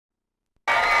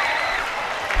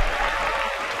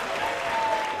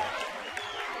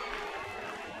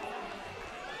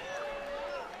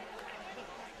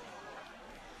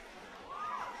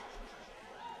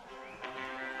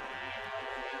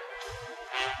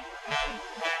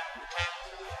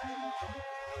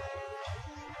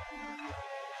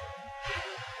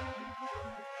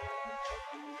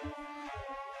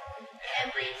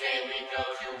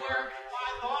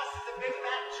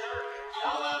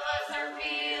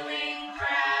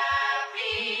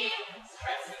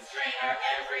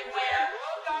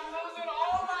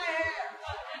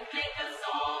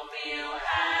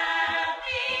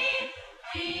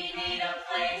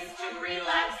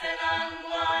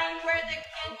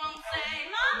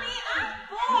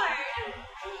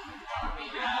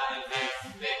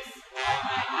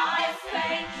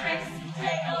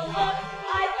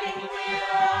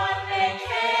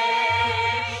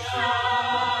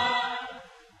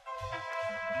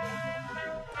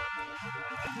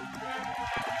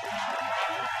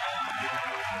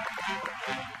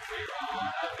On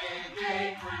a big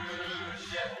gay cruise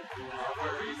ship, our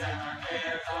worries and our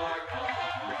cares are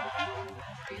gone.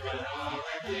 We put all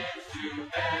the kids to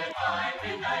bed by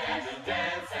midnight and we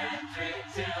dance and drink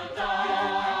till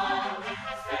dawn.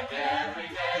 Spend every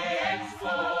day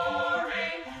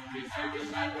exploring, researching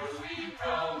life for sweet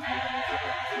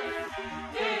romance.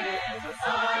 It's a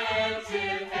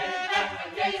scientific life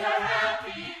when days are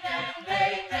happy, then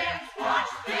they dance.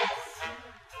 Watch this!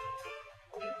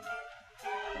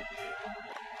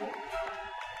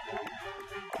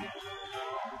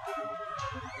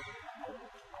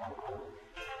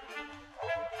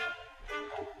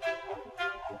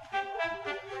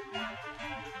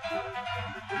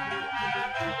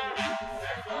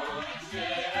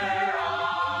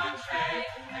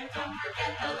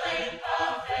 Forget the late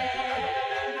buffet.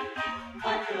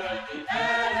 What could be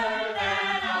better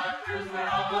than a cruise where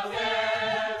almost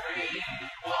everyone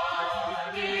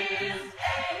is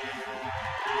paid?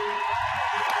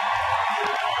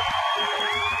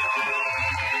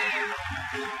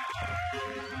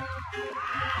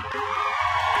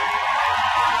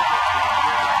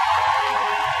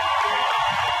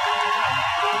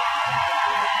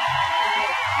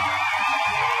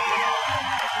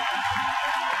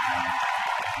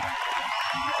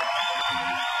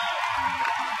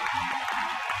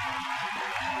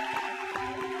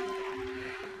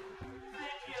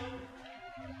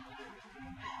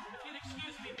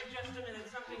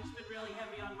 Something's been really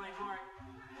heavy on my heart.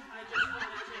 I just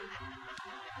wanted to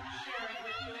share it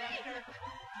with you after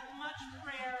much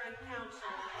prayer and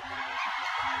counsel.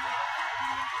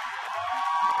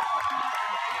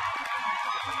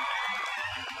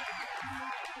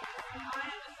 I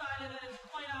have decided that it's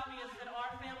quite obvious that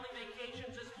our family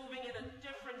vacations is moving in a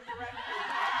different direction.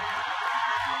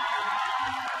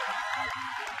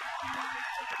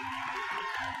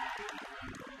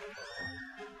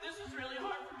 This is really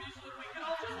hard for me, so if we could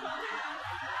all just hold hands.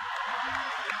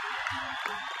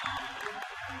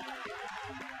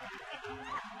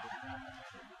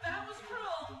 That was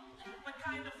cruel, but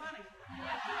kind of funny.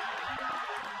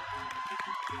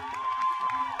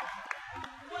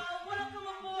 Well, welcome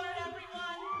aboard,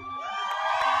 everyone.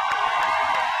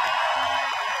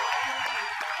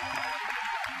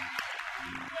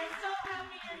 We're so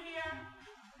happy you're here.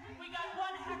 We got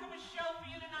one heck of a show for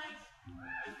you tonight.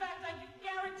 In fact, I can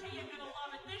guarantee you're going to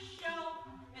love it. This show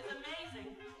is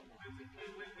amazing.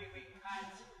 Wait,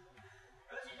 cut.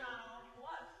 Rosie Donald.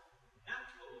 What? Not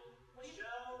cool. The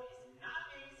show is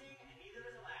not amazing, and neither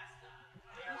is Alaska.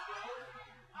 They are both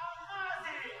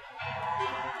amazing!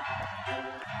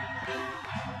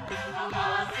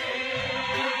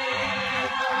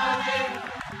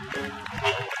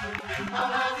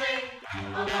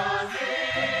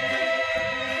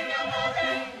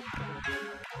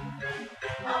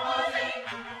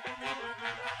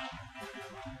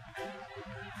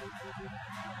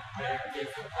 There is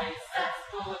a place that's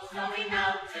full of snowy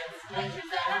mountains, glaciers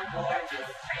that are gorgeous,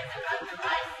 trains that run through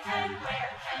ice, and where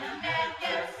can a man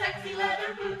get sexy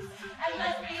leather boots and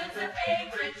lesbians their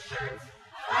favorite shirts?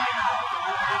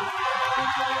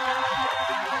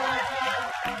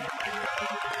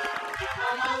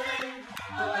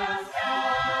 Alaska!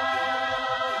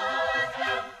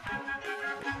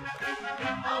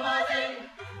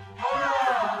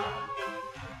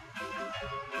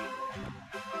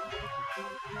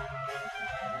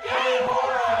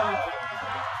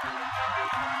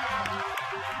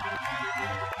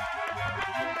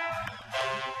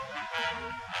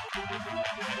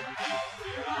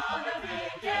 We're on a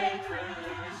big gay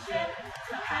cruise ship,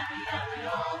 so happy that we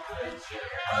all could cheer.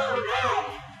 Oh no!